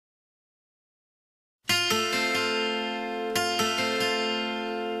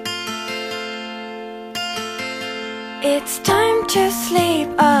It's time to sleep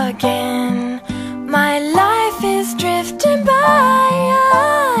again. My life is drifting by.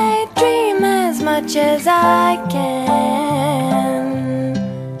 I dream as much as I can.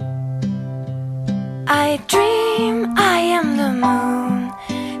 I dream I am the moon,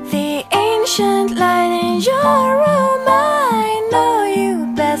 the ancient light in your room. I know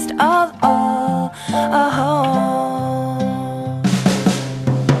you best of all.